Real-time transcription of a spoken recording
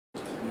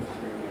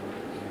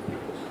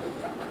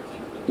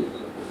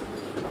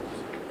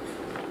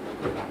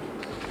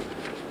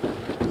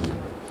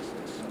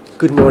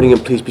Good morning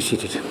and please be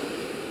seated.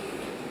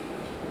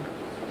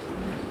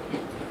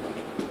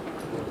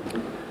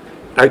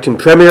 Acting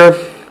Premier,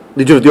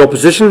 Leader of the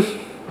Opposition,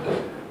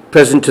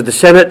 President of the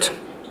Senate,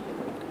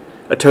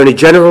 Attorney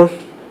General,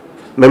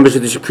 Members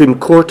of the Supreme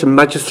Court and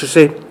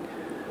Magistracy,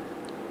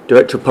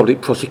 Director of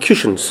Public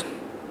Prosecutions,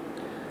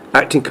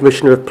 Acting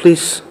Commissioner of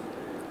Police,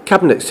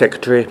 Cabinet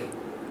Secretary,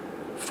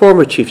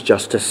 former Chief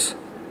Justice,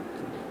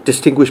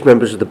 distinguished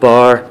members of the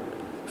Bar,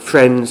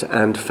 friends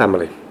and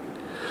family.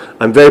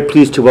 I'm very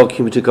pleased to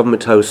welcome you to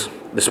Government House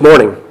this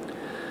morning.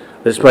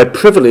 It's my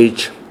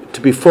privilege to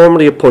be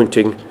formally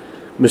appointing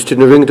Mr.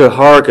 Narinder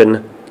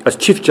Hargun as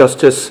Chief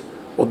Justice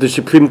of the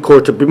Supreme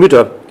Court of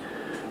Bermuda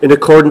in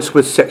accordance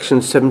with Section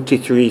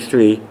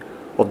 73(3)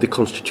 of the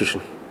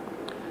Constitution.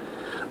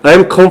 I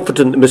am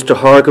confident that Mr.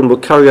 Hargun will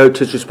carry out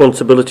his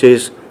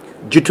responsibilities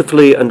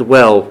dutifully and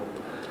well,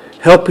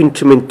 helping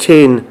to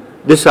maintain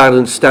this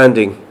island's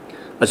standing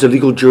as a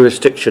legal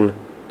jurisdiction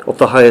of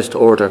the highest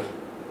order.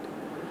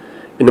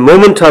 In a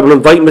moment, I will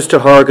invite Mr.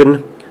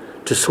 Hargun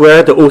to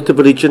swear the oath of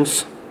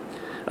allegiance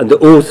and the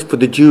oath for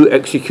the due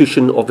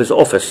execution of his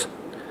office,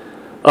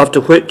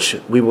 after which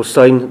we will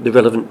sign the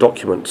relevant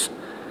documents.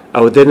 I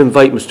will then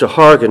invite Mr.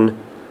 Hargun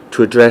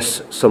to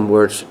address some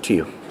words to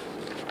you.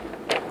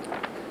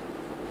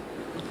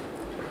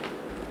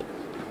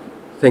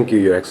 Thank you,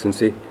 Your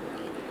Excellency.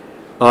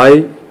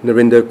 I,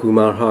 Narinder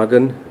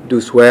Hargun, do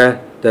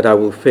swear that I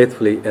will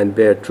faithfully and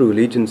bear true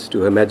allegiance to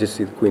Her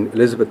Majesty Queen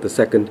Elizabeth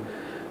II,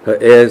 her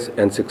heirs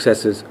and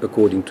successors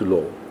according to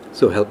law.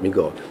 So help me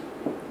God.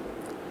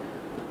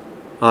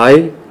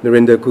 I,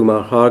 Narinder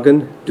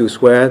Hargun, do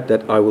swear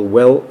that I will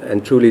well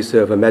and truly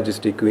serve Her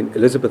Majesty Queen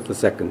Elizabeth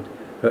II,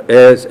 her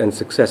heirs and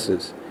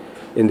successors,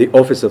 in the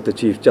office of the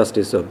Chief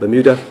Justice of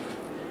Bermuda,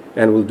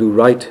 and will do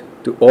right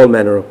to all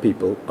manner of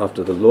people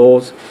after the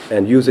laws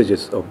and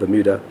usages of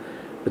Bermuda,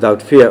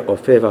 without fear or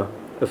favour,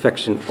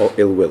 affection or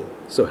ill will.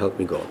 So help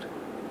me God.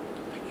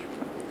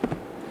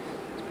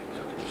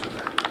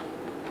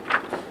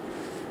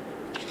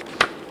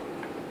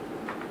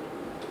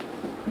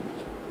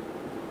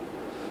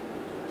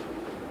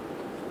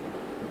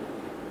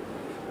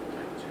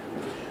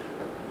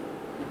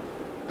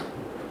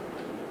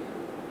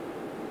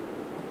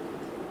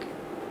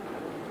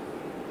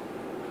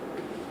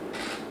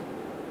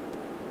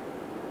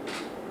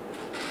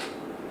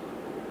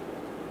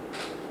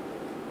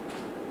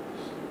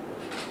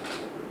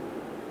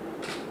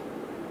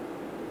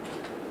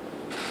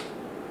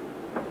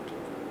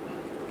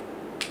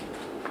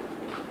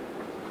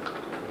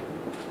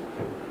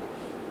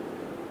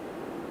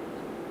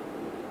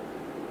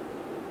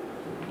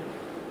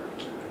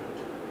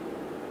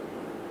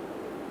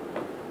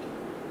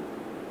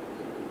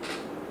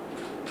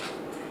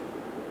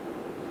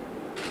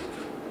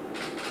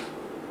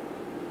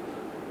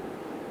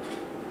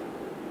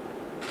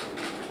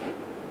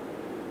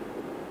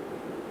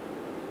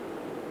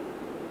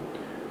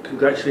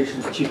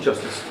 Congratulations, Chief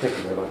Justice. Thank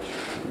you very much.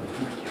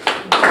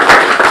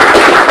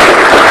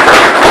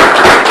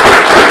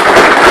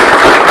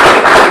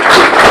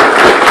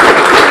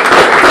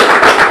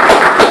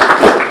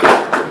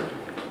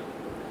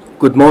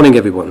 Good morning,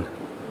 everyone.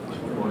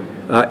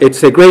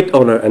 It's a great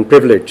honor and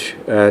privilege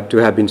to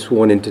have been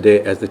sworn in today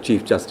as the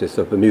Chief Justice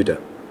of Bermuda.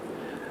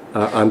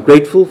 I'm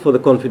grateful for the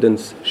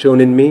confidence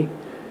shown in me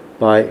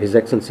by His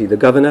Excellency the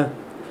Governor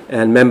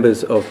and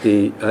members of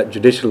the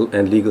Judicial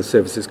and Legal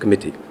Services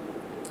Committee.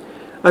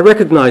 I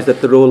recognize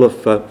that the role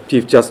of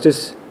Chief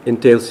Justice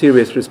entails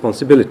serious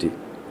responsibility.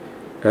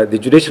 The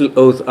judicial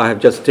oath I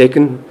have just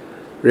taken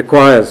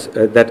requires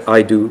that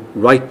I do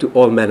right to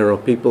all manner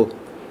of people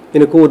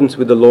in accordance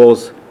with the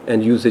laws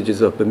and usages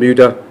of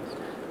Bermuda,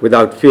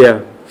 without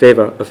fear,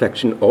 favour,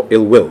 affection or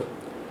ill will.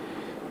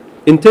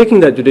 In taking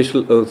that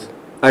judicial oath,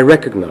 I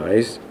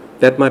recognize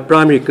that my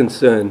primary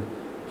concern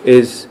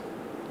is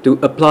to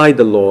apply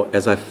the law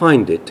as I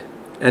find it,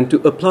 and to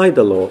apply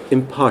the law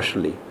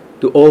impartially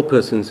to all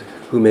persons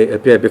who may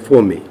appear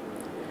before me.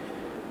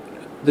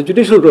 The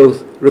judicial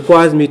oath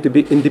requires me to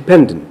be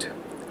independent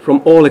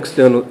from all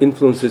external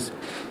influences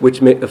which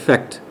may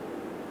affect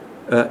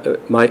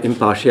my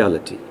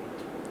impartiality.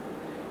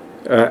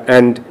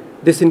 And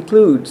this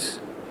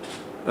includes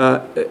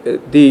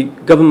the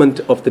government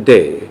of the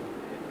day.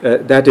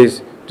 That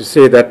is to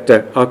say that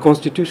our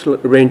constitutional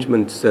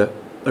arrangements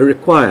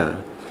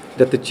require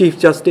that the Chief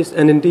Justice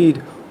and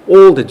indeed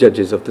all the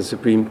judges of the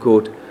Supreme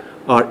Court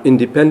are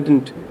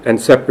independent and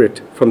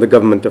separate from the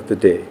government of the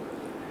day.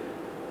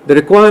 The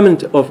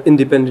requirement of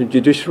independent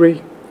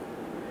judiciary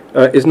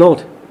is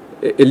not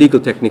a legal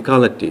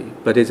technicality,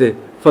 but is a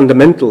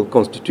fundamental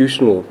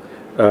constitutional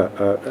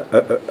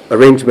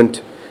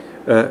arrangement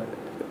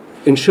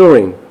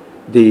ensuring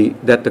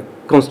that the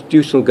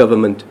constitutional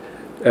government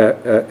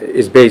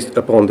is based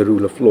upon the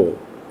rule of law.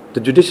 The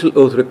judicial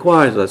oath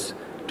requires us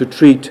to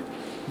treat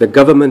the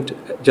government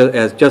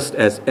just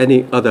as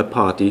any other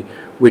party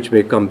which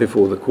may come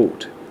before the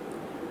court.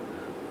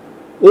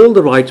 All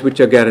the rights which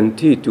are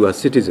guaranteed to our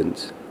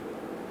citizens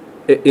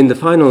in the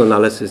final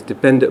analysis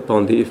depend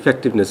upon the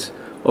effectiveness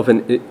of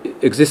an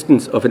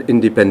existence of an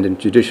independent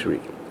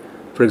judiciary.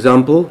 For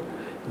example,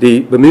 the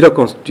Bermuda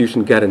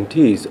Constitution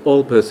guarantees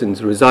all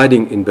persons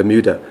residing in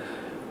Bermuda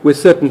with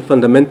certain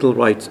fundamental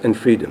rights and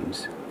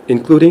freedoms,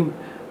 including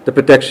the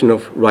protection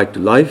of right to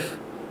life,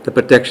 the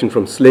protection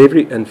from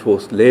slavery and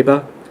forced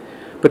labor,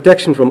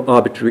 protection from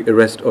arbitrary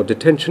arrest or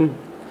detention,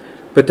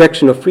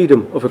 protection of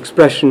freedom of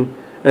expression,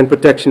 and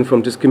protection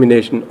from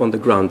discrimination on the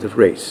grounds of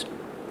race.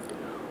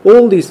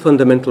 All these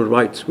fundamental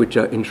rights, which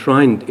are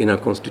enshrined in our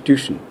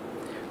Constitution,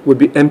 would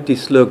be empty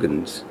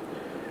slogans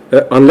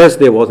unless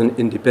there was an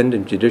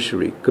independent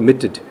judiciary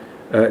committed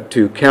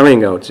to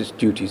carrying out its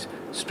duties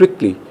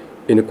strictly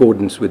in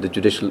accordance with the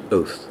judicial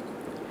oath.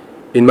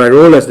 In my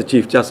role as the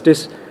Chief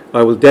Justice,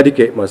 I will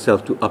dedicate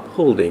myself to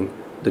upholding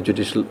the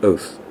judicial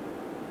oath.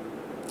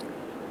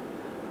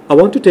 I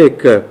want to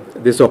take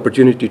this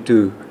opportunity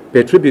to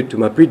pay tribute to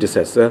my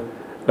predecessor,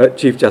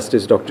 Chief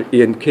Justice Dr.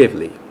 Ian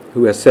Caveley,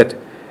 who has set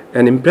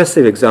an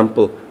impressive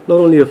example not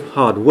only of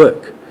hard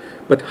work,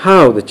 but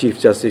how the Chief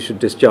Justice should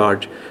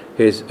discharge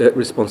his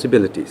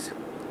responsibilities.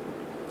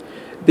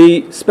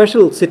 The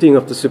special sitting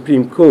of the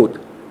Supreme Court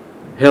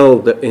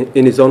held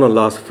in his honor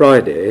last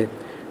Friday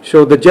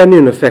showed the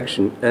genuine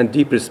affection and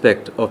deep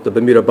respect of the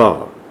Bermuda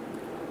Bar.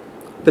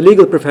 The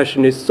legal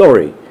profession is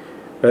sorry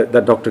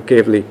that Dr.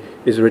 Caveley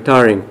is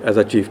retiring as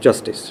our Chief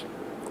Justice.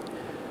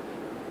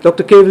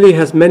 Dr. Caveley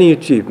has many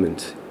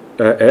achievements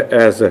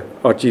as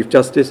our Chief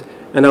Justice,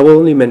 and I will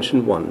only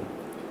mention one.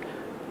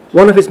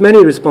 One of his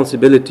many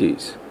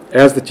responsibilities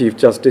as the Chief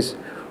Justice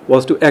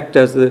was to act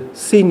as the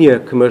senior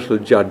commercial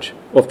judge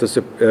of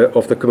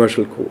the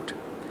Commercial Court.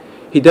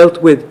 He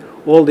dealt with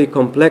all the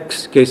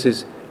complex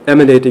cases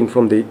emanating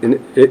from the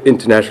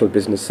international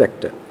business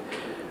sector.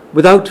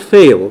 Without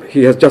fail,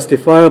 he has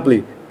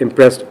justifiably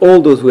impressed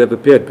all those who have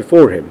appeared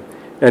before him,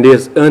 and he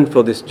has earned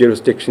for this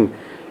jurisdiction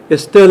a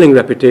sterling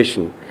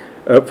reputation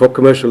for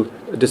commercial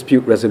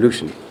dispute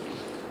resolution.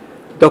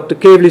 Dr.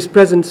 Caveley's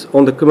presence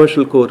on the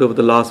Commercial Court over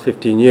the last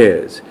 15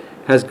 years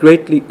has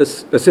greatly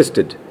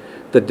assisted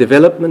the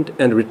development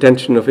and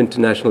retention of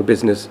international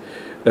business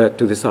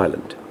to this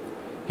island.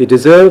 He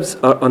deserves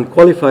our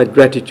unqualified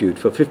gratitude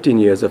for 15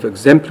 years of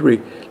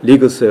exemplary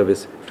legal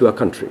service to our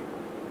country.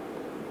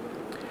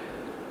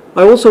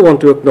 I also want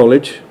to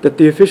acknowledge that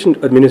the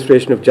efficient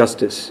administration of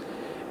justice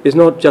is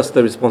not just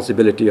the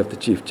responsibility of the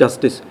Chief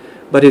Justice,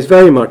 but is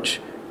very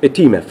much a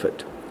team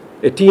effort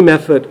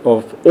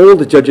of all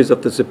the judges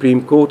of the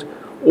Supreme Court,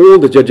 all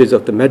the judges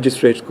of the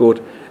Magistrates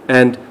Court,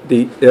 and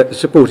the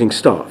supporting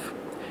staff.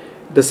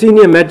 The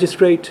senior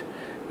magistrate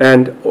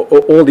and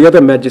all the other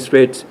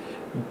magistrates,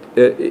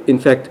 in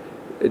fact,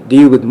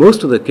 deal with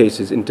most of the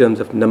cases in terms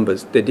of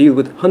numbers. They deal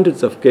with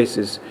hundreds of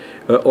cases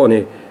on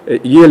a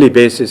yearly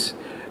basis,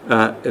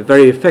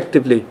 very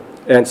effectively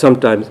and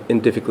sometimes in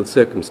difficult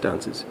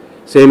circumstances.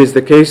 Same is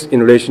the case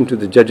in relation to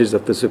the judges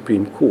of the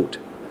Supreme Court.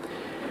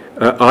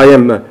 I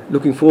am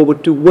looking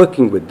forward to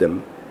working with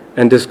them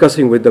and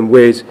discussing with them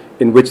ways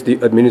in which the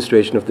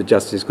administration of the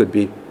justice could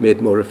be made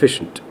more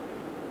efficient.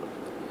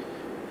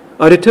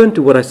 I return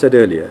to what I said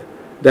earlier,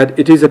 that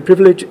it is a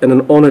privilege and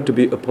an honor to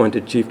be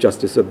appointed Chief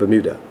Justice of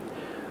Bermuda.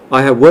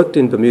 I have worked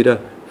in Bermuda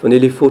for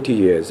nearly 40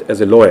 years as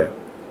a lawyer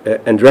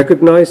and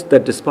recognize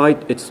that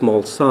despite its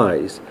small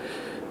size,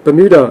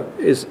 Bermuda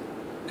is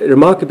a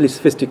remarkably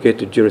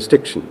sophisticated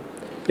jurisdiction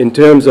in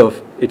terms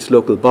of its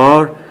local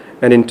bar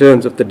and in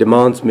terms of the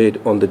demands made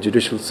on the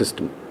judicial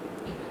system.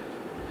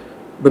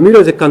 Bermuda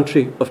is a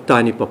country of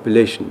tiny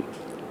population,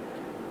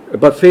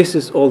 but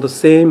faces all the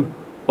same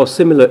or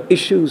similar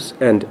issues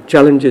and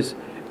challenges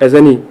as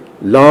any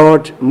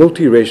large,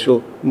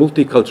 multiracial,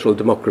 multicultural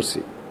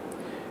democracy.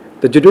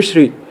 The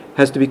judiciary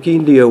has to be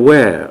keenly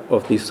aware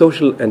of the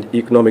social and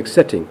economic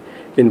setting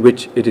in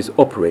which it is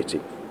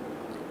operating.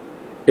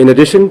 In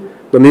addition,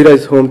 Bermuda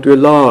is home to a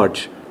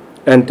large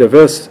and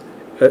diverse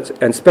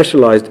and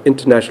specialized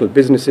international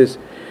businesses,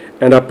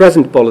 and our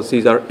present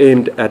policies are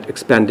aimed at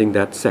expanding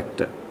that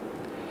sector.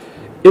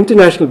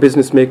 International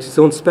business makes its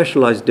own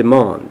specialized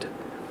demand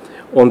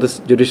on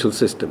the judicial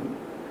system.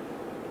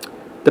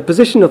 The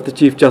position of the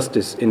Chief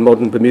Justice in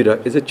modern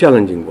Bermuda is a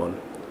challenging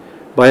one.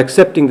 By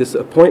accepting this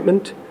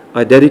appointment,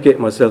 I dedicate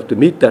myself to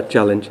meet that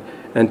challenge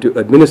and to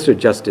administer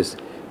justice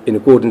in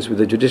accordance with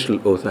the judicial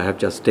oath I have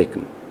just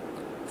taken.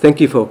 Thank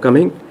you for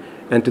coming,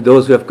 and to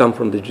those who have come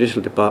from the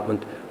Judicial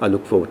Department, I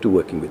look forward to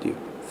working with you.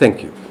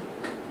 Thank you.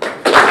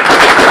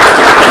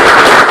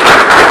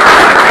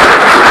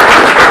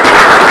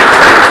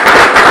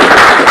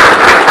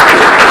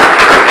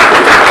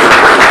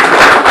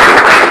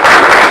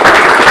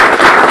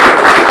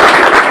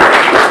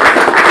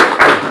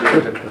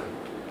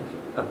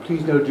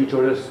 Please now do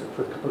join us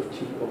for a cup of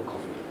tea or coffee.